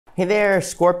Hey there,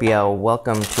 Scorpio.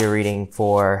 Welcome to your reading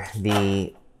for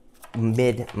the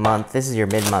mid-month. This is your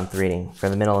mid-month reading for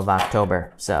the middle of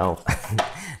October. So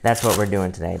that's what we're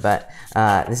doing today. But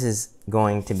this is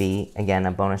going to be, again,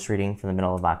 a bonus reading for the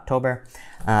middle of October.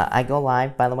 I go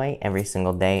live, by the way, every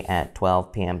single day at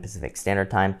 12 p.m. Pacific Standard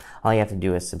Time. All you have to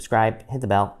do is subscribe, hit the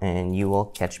bell, and you will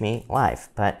catch me live.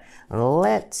 But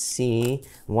let's see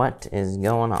what is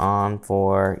going on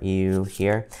for you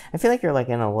here. I feel like you're like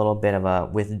in a little bit of a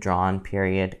withdrawn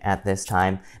period at this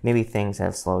time. Maybe things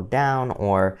have slowed down,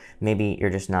 or maybe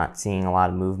you're just not seeing a lot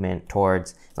of movement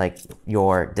towards like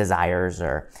your desires,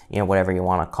 or whatever you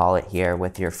want to call it here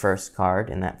with your first card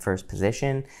in that first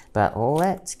position. But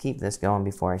let's keep this going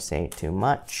before I say too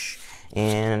much.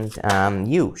 And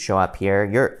you show up here.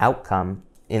 Your outcome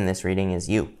in this reading is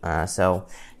you. So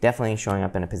definitely showing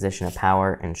up in a position of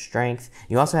power and strength.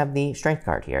 You also have the strength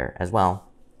card here as well.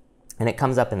 And it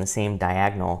comes up in the same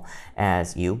diagonal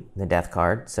as you, the death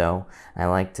card. So I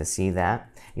like to see that.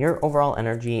 Your overall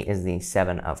energy is the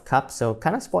 7 of Cups, so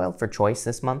kind of spoiled for choice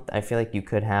this month. I feel like you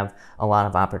could have a lot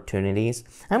of opportunities.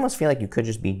 I almost feel like you could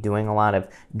just be doing a lot of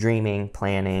dreaming,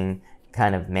 planning,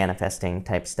 kind of manifesting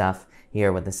type stuff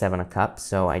here with the 7 of Cups.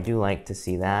 So I do like to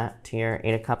see that here.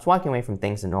 8 of Cups, walking away from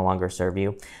things that no longer serve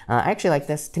you. I actually like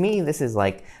this. To me, this is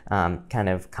like kind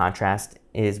of contrast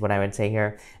is what I would say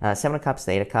here. 7 of Cups,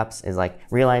 the 8 of Cups is like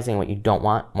realizing what you don't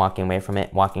want, walking away from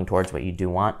it, walking towards what you do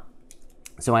want.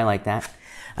 So I like that.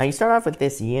 You start off with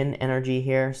this yin energy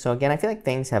here. So again, I feel like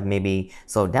things have maybe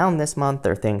slowed down this month,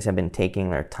 or things have been taking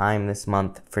their time this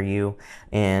month for you.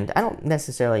 And I don't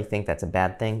necessarily think that's a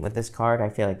bad thing with this card. I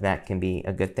feel like that can be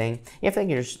a good thing. I feel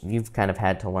like you've kind of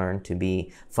had to learn to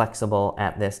be flexible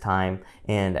at this time.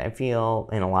 And I feel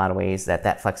in a lot of ways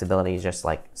that flexibility is just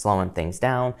like slowing things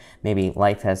down. Maybe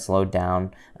life has slowed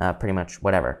down, pretty much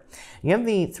whatever. You have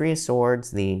the 3 of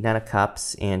Swords, the Knight of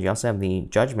Cups, and you also have the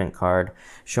Judgment card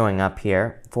showing up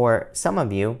here. For some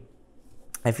of you,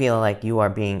 I feel like you are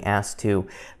being asked to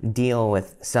deal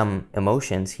with some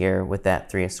emotions here with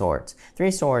that 3 of Swords. 3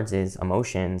 of Swords is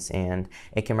emotions, and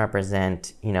it can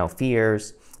represent,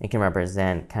 fears. It can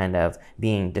represent kind of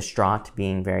being distraught,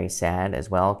 being very sad as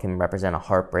well. It can represent a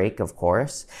heartbreak, of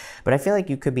course. But I feel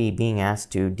like you could be being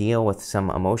asked to deal with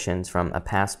some emotions from a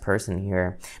past person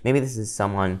here. Maybe this is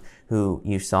someone who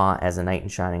you saw as a knight in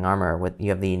shining armor.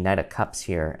 You have the Knight of Cups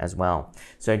here as well.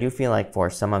 So I do feel like for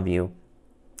some of you,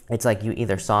 it's like you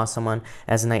either saw someone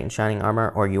as a knight in shining armor,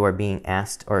 or you are being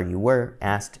asked, or you were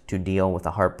asked to deal with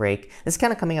a heartbreak. This is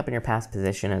kind of coming up in your past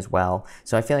position as well.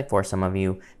 So I feel like for some of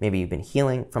you, maybe you've been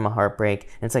healing from a heartbreak,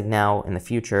 and it's like now in the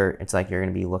future, it's like you're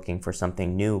going to be looking for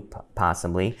something new,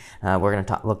 possibly. We're going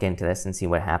to look into this and see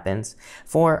what happens.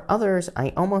 For others,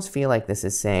 I almost feel like this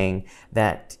is saying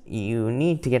that you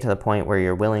need to get to the point where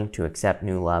you're willing to accept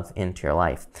new love into your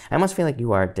life. I almost feel like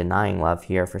you are denying love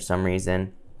here for some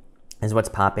reason, is what's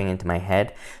popping into my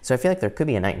head. So I feel like there could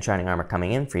be a knight in shining armor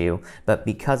coming in for you, but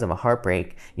because of a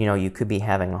heartbreak, you could be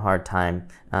having a hard time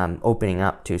opening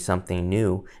up to something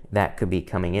new that could be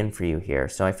coming in for you here.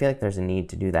 So I feel like there's a need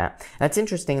to do that. That's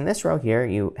interesting. In this row here,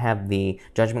 you have the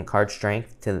Judgment card,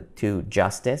 strength to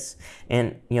justice.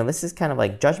 And, this is kind of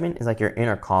like Judgment is like your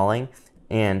inner calling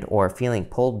or feeling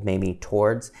pulled maybe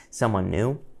towards someone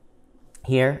new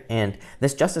here. And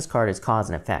this Justice card is cause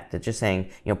and effect. It's just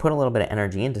saying, put a little bit of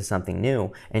energy into something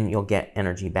new and you'll get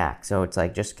energy back. So it's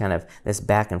like just kind of this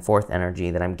back and forth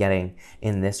energy that I'm getting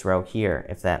in this row here,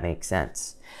 if that makes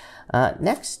sense.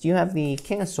 Next, you have the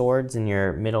King of Swords in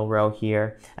your middle row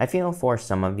here. I feel for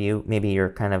some of you, maybe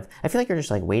you're I feel like you're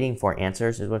just like waiting for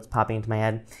answers is what's popping into my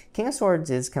head. King of Swords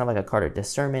is kind of like a card of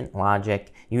discernment,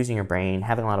 logic, using your brain,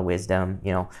 having a lot of wisdom,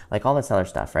 like all this other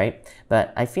stuff, right?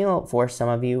 But I feel for some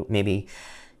of you, maybe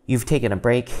you've taken a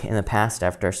break in the past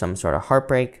after some sort of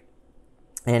heartbreak.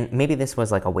 And maybe this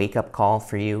was like a wake-up call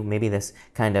for you. Maybe this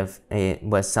kind of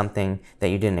was something that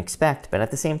you didn't expect. But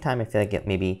at the same time, I feel like it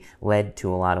maybe led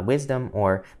to a lot of wisdom,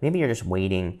 or maybe you're just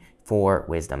waiting for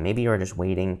wisdom. Maybe you're just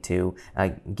waiting to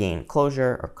gain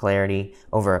closure or clarity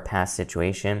over a past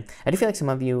situation. I do feel like some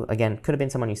of you, again, could have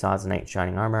been someone you saw as a knight in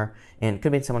shining armor, and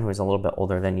could have been someone who is a little bit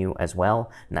older than you as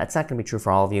well. And that's not going to be true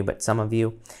for all of you, but some of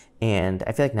you. And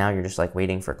I feel like now you're just like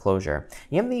waiting for closure.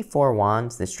 You have the 4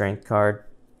 Wands, the Strength card,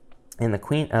 and the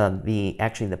Queen,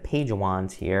 actually the Page of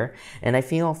Wands here. And I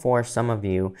feel for some of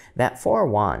you, that 4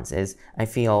 Wands is, I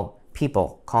feel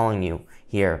people calling you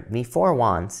here. The 4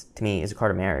 Wands, to me, is a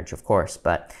card of marriage, of course,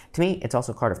 but to me, it's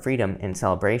also a card of freedom and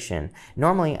celebration.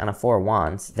 Normally, on a 4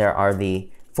 Wands, there are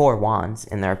the Four Wands,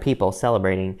 and there are people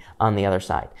celebrating on the other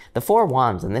side. The Four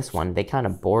Wands in this one, they kind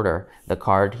of border the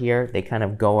card here. They kind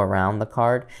of go around the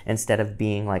card instead of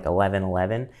being like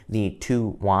 11-11, the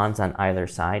two wands on either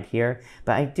side here.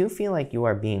 But I do feel like you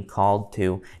are being called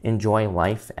to enjoy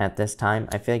life at this time.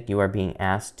 I feel like you are being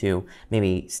asked to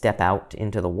maybe step out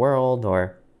into the world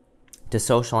or to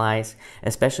socialize,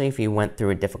 especially if you went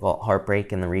through a difficult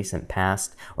heartbreak in the recent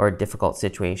past or a difficult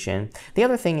situation. The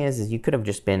other thing is you could have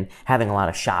just been having a lot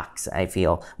of shocks, I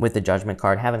feel, with the Judgment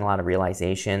card, having a lot of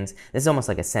realizations. This is almost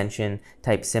like ascension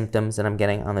type symptoms that I'm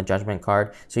getting on the Judgment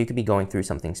card. So you could be going through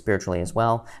something spiritually as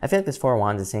well. I feel like this Four of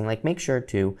Wands is saying, like, make sure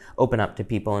to open up to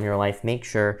people in your life. Make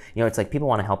sure, you know, it's like people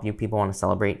want to help you, people want to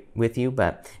celebrate with you,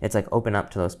 but it's like open up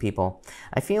to those people.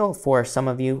 I feel for some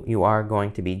of you, you are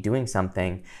going to be doing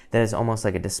something that is almost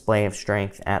like a display of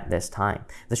strength at this time.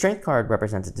 The Strength card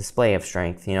represents a display of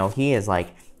strength. You know, he is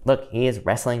like, look, he is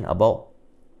wrestling a bull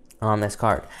on this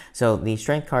card. So the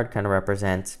Strength card kind of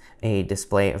represents a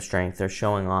display of strength or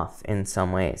showing off in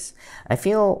some ways. I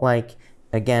feel like,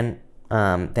 again,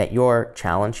 that your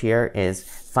challenge here is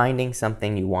finding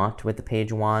something you want with the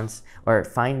Page of Wands, or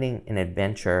finding an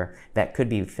adventure that could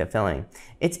be fulfilling.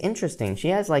 It's interesting. She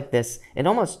has like this,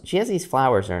 she has these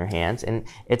flowers in her hands, and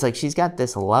it's like she's got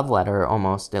this love letter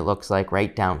almost, it looks like,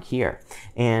 right down here.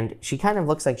 And she kind of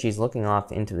looks like she's looking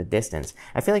off into the distance.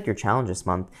 I feel like your challenge this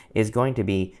month is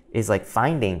like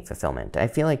finding fulfillment. I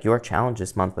feel like your challenge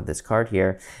this month with this card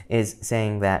here is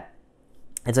saying that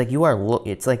it's like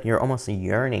it's like you're almost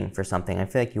yearning for something. I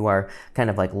feel like you are kind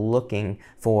of like looking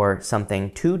for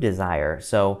something to desire.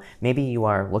 So maybe you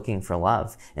are looking for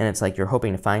love, and it's like you're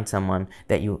hoping to find someone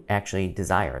that you actually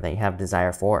desire, that you have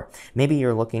desire for. Maybe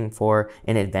you're looking for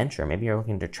an adventure. Maybe you're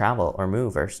looking to travel or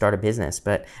move or start a business,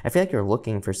 but I feel like you're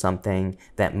looking for something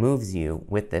that moves you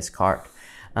with this card.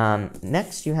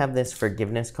 Next, you have this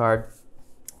Forgiveness card.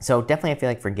 So definitely I feel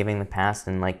like forgiving the past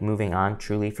and like moving on,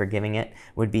 truly forgiving it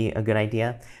would be a good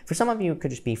idea. For some of you, it could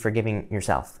just be forgiving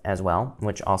yourself as well,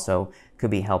 which also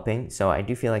could be helping. So I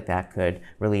do feel like that could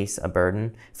release a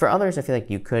burden. For others, I feel like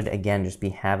you could, again, just be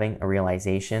having a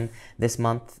realization this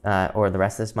month or the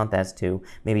rest of this month as to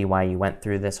maybe why you went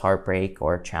through this heartbreak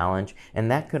or challenge, and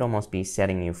that could almost be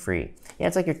setting you free. Yeah,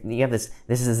 it's like you have this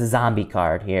is a zombie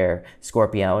card here,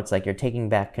 Scorpio. It's like you're taking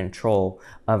back control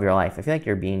of your life. I feel like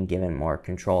you're being given more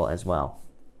control as well.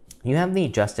 You have the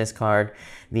Justice card,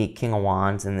 the King of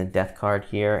Wands, and the Death card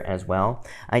here as well.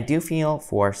 I do feel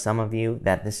for some of you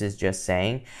that this is just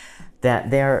saying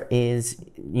that there is,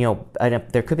 you know,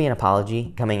 there could be an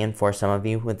apology coming in for some of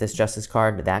you with this Justice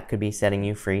card. That could be setting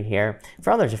you free here. For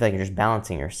others, I feel like you're just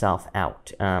balancing yourself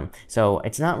out. So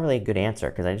it's not really a good answer,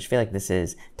 because I just feel like this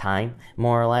is time,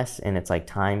 more or less, and it's like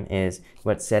time is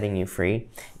what's setting you free.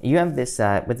 You have this,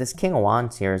 with this King of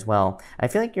Wands here as well, I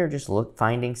feel like you're just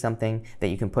finding something that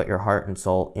you can put your heart and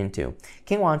soul into.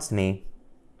 King of Wands to me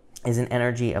is an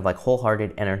energy of like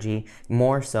wholehearted energy,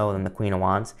 more so than the Queen of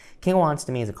Wands. King of Wands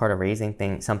to me is a card of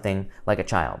raising something like a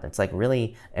child. It's like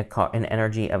really an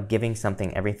energy of giving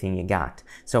something everything you got.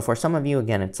 So for some of you,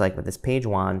 again, it's like with this Page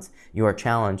of Wands, your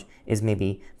challenge is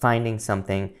maybe finding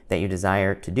something that you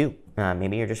desire to do.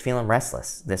 Maybe you're just feeling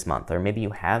restless this month, or maybe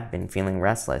you have been feeling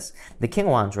restless. The King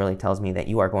of Wands really tells me that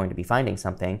you are going to be finding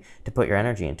something to put your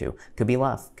energy into. Could be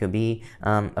love, could be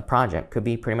a project, could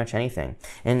be pretty much anything.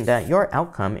 And your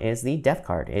outcome is the Death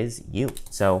card, is you.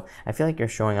 So I feel like you're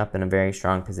showing up in a very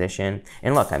strong position.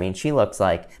 And look, I mean, she looks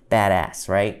like badass,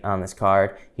 right, on this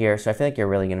card here. So I feel like you're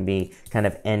really going to be kind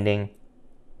of ending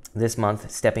this month,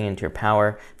 stepping into your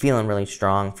power, feeling really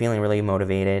strong, feeling really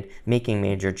motivated, making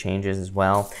major changes as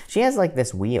well. She has like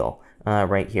this wheel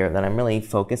right here that I'm really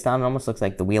focused on. It almost looks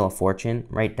like the Wheel of Fortune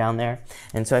right down there.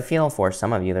 And so I feel for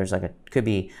some of you, there's like could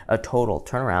be a total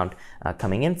turnaround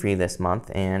coming in for you this month,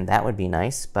 and that would be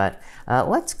nice. But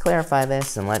let's clarify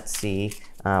this and let's see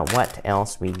what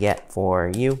else we get for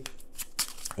you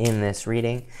in this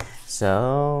reading.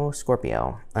 So,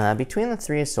 Scorpio, between the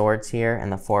Three of Swords here and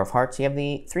the Four of Hearts, you have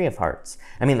the Three of Hearts.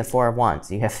 I mean, the Four of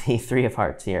Wands, you have the Three of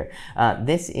Hearts here.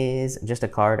 This is just a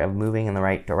card of moving in the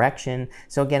right direction.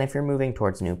 So again, if you're moving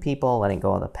towards new people, letting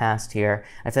go of the past here,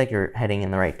 I feel like you're heading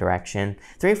in the right direction.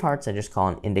 Three of Hearts I just call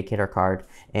an indicator card.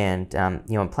 And,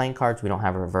 you know, in playing cards, we don't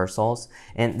have reversals.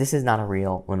 And this is not a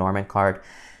real Lenormand card.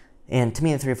 And to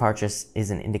me, the Three of Hearts just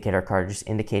is an indicator card. It just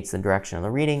indicates the direction of the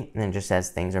reading, and then just says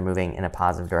things are moving in a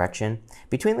positive direction.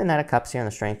 Between the Knight of Cups here and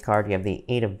the Strength card, you have the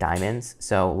Eight of Diamonds.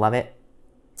 So love it.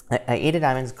 Eight of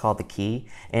Diamonds is called the key,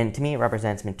 and to me it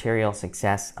represents material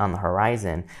success on the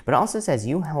horizon, but it also says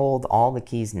you hold all the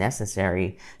keys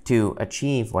necessary to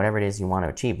achieve whatever it is you want to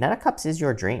achieve. Knight of Cups is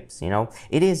your dreams, you know,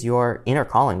 it is your inner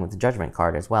calling with the Judgment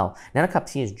card as well. Knight of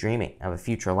Cups, he is dreaming of a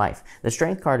future life. The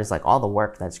Strength card is like all the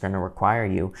work that's going to require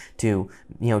you to,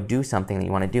 you know, do something that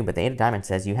you want to do, but the Eight of Diamonds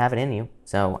says you have it in you.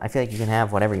 So I feel like you can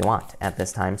have whatever you want at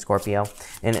this time, Scorpio,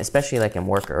 and especially like in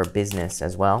work or business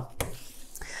as well.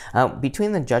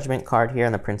 Between the Judgment card here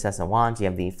and the Princess of Wands, you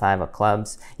have the Five of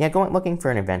Clubs. Yeah, looking for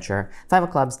an adventure. Five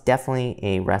of Clubs, definitely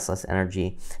a restless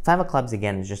energy. Five of Clubs,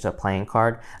 again, is just a playing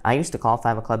card. I used to call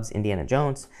Five of Clubs Indiana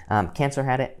Jones. Cancer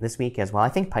had it this week as well. I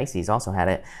think Pisces also had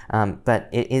it. But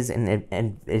it is an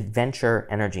adventure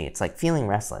energy. It's like feeling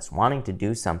restless, wanting to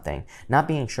do something, not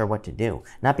being sure what to do,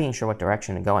 not being sure what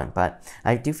direction to go in. But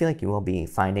I do feel like you will be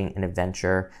finding an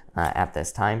adventure at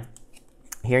this time.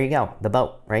 Here you go, the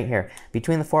boat right here.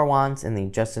 Between the Four Wands and the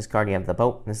Justice card, you have the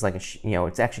boat. This is like a,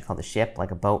 it's actually called a ship,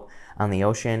 like a boat on the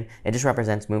ocean. It just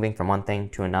represents moving from one thing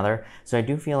to another. So I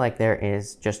do feel like there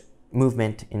is just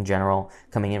movement in general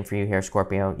coming in for you here,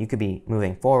 Scorpio. You could be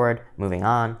moving forward, moving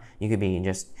on. You could be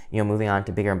just, moving on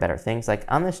to bigger and better things. Like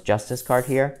on this Justice card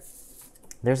here,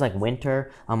 there's like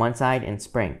winter on one side and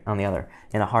spring on the other,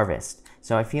 and a harvest.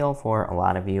 So I feel for a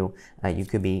lot of you, you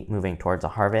could be moving towards a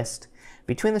harvest.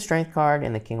 Between the Strength card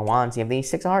and the King of Wands, you have the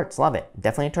Six of Hearts. Love it.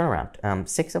 Definitely a turnaround.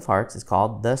 Six of Hearts is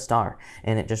called the Star,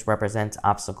 and it just represents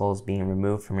obstacles being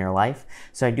removed from your life.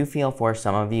 So I do feel for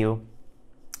some of you,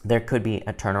 there could be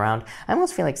a turnaround. I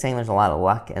almost feel like saying there's a lot of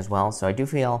luck as well. So I do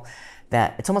feel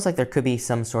that it's almost like there could be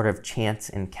some sort of chance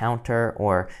encounter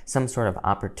or some sort of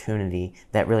opportunity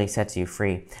that really sets you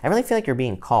free. I really feel like you're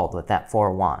being called with that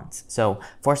Four Wands. So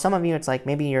for some of you, it's like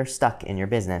maybe you're stuck in your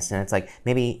business and it's like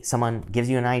maybe someone gives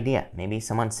you an idea. Maybe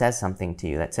someone says something to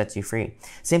you that sets you free.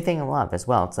 Same thing in love as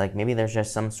well. It's like maybe there's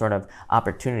just some sort of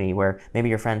opportunity where maybe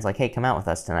your friend's like, hey, come out with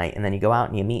us tonight. And then you go out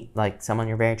and you meet like someone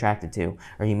you're very attracted to,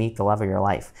 or you meet the love of your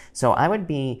life. So I would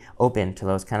be open to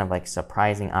those kind of like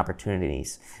surprising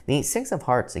opportunities. The Six of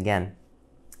Hearts, again,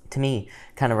 to me,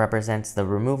 kind of represents the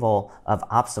removal of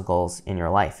obstacles in your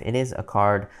life. It is a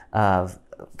card of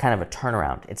kind of a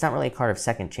turnaround. It's not really a card of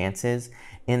second chances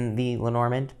in the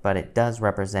Lenormand, but it does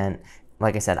represent,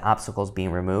 like I said, obstacles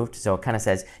being removed. So it kind of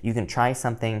says you can try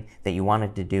something that you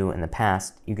wanted to do in the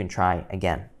past, you can try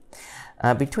again.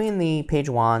 Between the Page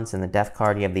of Wands and the Death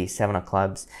card, you have the Seven of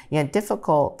Clubs. Yeah,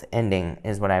 difficult ending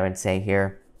is what I would say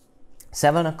here.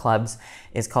 Seven of Clubs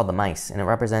is called the Mice, and it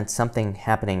represents something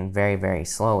happening very, very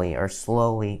slowly, or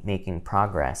slowly making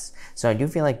progress. So I do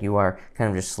feel like you are kind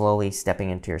of just slowly stepping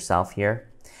into yourself here.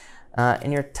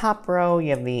 In your top row,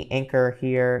 you have the Anchor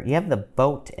here. You have the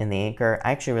boat and the anchor.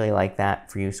 I actually really like that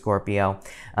for you, Scorpio.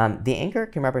 The anchor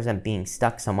can represent being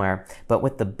stuck somewhere, but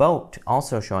with the boat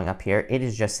also showing up here, it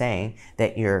is just saying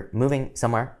that you're moving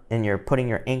somewhere and you're putting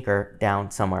your anchor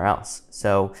down somewhere else.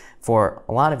 So for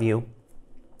a lot of you,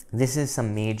 this is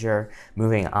some major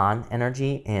moving on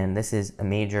energy, and this is a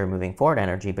major moving forward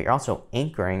energy, but you're also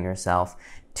anchoring yourself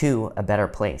to a better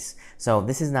place. So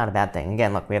this is not a bad thing.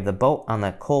 Again, look, we have the boat on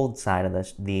the cold side of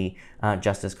the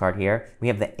Justice card here. We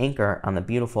have the anchor on the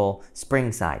beautiful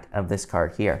spring side of this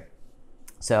card here.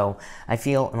 So I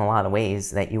feel in a lot of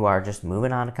ways that you are just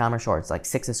moving on to calmer shores, like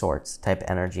Six of Swords type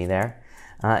energy there.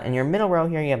 In your middle row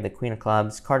here, you have the Queen of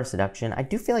Clubs, card of seduction. I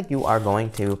do feel like you are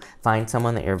going to find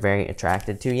someone that you're very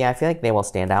attracted to. Yeah, I feel like they will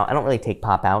stand out. I don't really take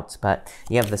pop outs, but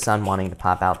you have the sun wanting to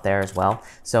pop out there as well.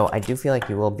 So I do feel like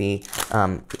you will be,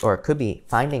 or could be,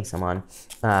 finding someone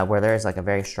where there's like a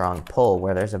very strong pull,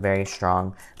 where there's a very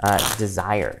strong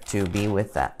desire to be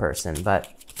with that person.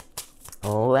 But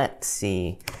let's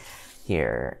see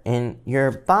here. In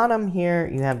your bottom here,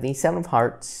 you have the Seven of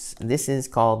Hearts. This is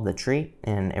called the tree,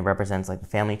 and it represents like the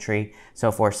family tree.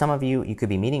 So for some of you, you could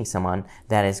be meeting someone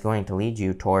that is going to lead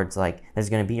you towards like, that's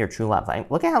going to be your true love. Like,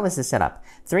 look at how this is set up.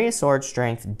 Three of Swords,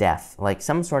 strength, death, like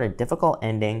some sort of difficult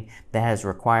ending that has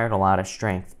required a lot of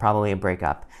strength, probably a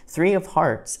breakup. Three of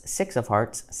Hearts, Six of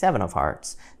Hearts, Seven of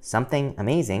Hearts, something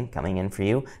amazing coming in for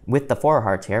you with the Four of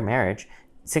Hearts here, marriage.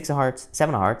 Six of Hearts,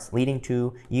 Seven of Hearts, leading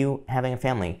to you having a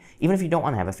family. Even if you don't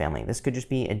want to have a family, this could just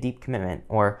be a deep commitment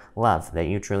or love that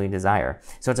you truly desire.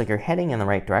 So it's like you're heading in the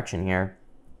right direction here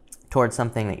towards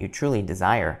something that you truly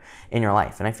desire in your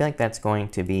life. And I feel like that's going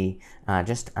to be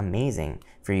just amazing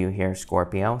for you here,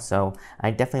 Scorpio. So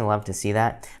I definitely love to see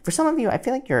that. For some of you, I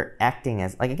feel like you're acting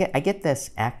as, like I get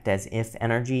this act as if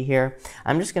energy here.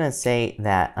 I'm just going to say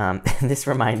that this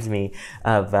reminds me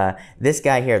of this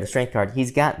guy here, the Strength card.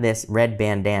 He's got this red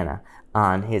bandana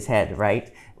on his head,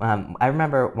 right? I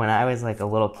remember when I was like a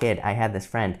little kid, I had this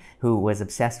friend who was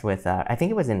obsessed with, I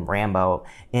think it was in Rambo,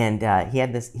 and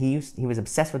he was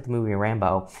obsessed with the movie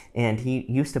Rambo, and he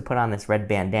used to put on this red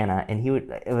bandana, and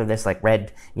it was this like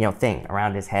red, thing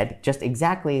around his head, just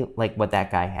exactly like what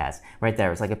that guy has right there.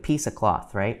 It was like a piece of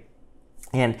cloth, right?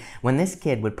 And when this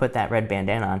kid would put that red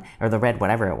bandana on, or the red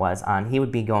whatever it was on, he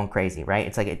would be going crazy, right?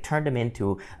 It's like it turned him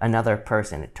into another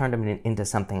person. It turned him into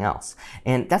something else.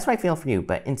 And that's what I feel for you,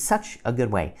 but in such a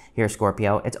good way here,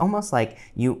 Scorpio. It's almost like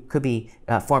you could be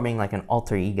forming like an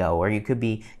alter ego, or you could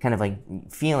be kind of like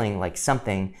feeling like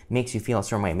something makes you feel a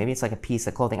certain way. Maybe it's like a piece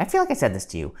of clothing. I feel like I said this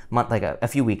to you like a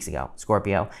few weeks ago,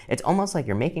 Scorpio. It's almost like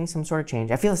you're making some sort of change.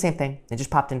 I feel the same thing. It just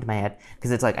popped into my head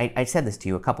because it's like I said this to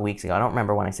you a couple weeks ago. I don't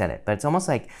remember when I said it, but it's almost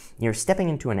like you're stepping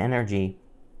into an energy,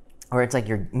 or it's like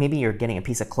maybe you're getting a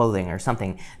piece of clothing or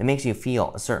something that makes you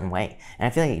feel a certain way. And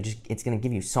I feel like it's going to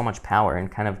give you so much power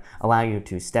and kind of allow you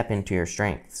to step into your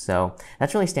strength. So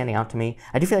that's really standing out to me.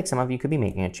 I do feel like some of you could be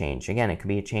making a change. Again, it could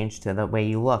be a change to the way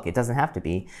you look. It doesn't have to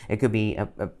be. It could be a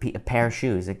pair of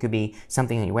shoes. It could be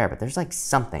something that you wear, but there's like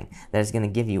something that is going to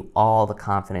give you all the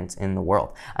confidence in the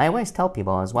world. I always tell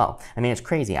people as well, I mean, it's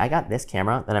crazy. I got this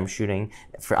camera that I'm shooting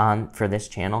for this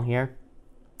channel here.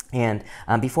 And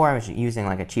before I was using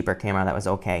like a cheaper camera that was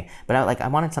okay, but I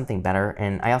wanted something better,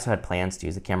 and I also had plans to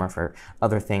use the camera for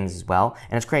other things as well.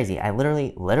 And it's crazy. I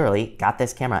literally got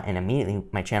this camera, and immediately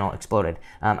my channel exploded.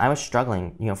 I was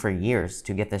struggling, for years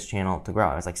to get this channel to grow.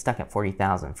 I was like stuck at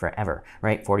 40,000 forever,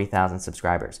 right? 40,000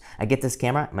 subscribers. I get this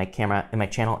camera, my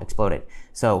channel exploded.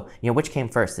 So, which came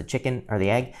first, the chicken or the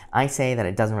egg? I say that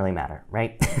it doesn't really matter,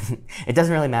 right? It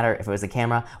doesn't really matter if it was the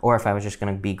camera or if I was just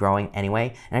going to be growing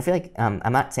anyway. And I feel like I'm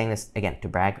not saying this again to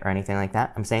brag or anything like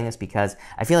that. I'm saying this because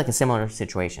I feel like a similar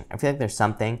situation. I feel like there's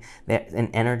something, an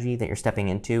energy that you're stepping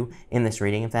into in this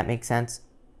reading, if that makes sense,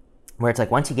 where it's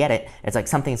like once you get it, it's like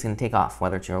something's going to take off,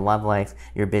 whether it's your love life,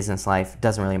 your business life,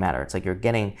 doesn't really matter. It's like you're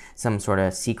getting some sort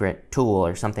of secret tool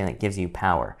or something that gives you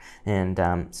power. And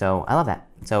so I love that.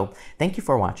 So thank you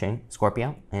for watching,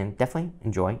 Scorpio, and definitely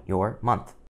enjoy your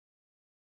month.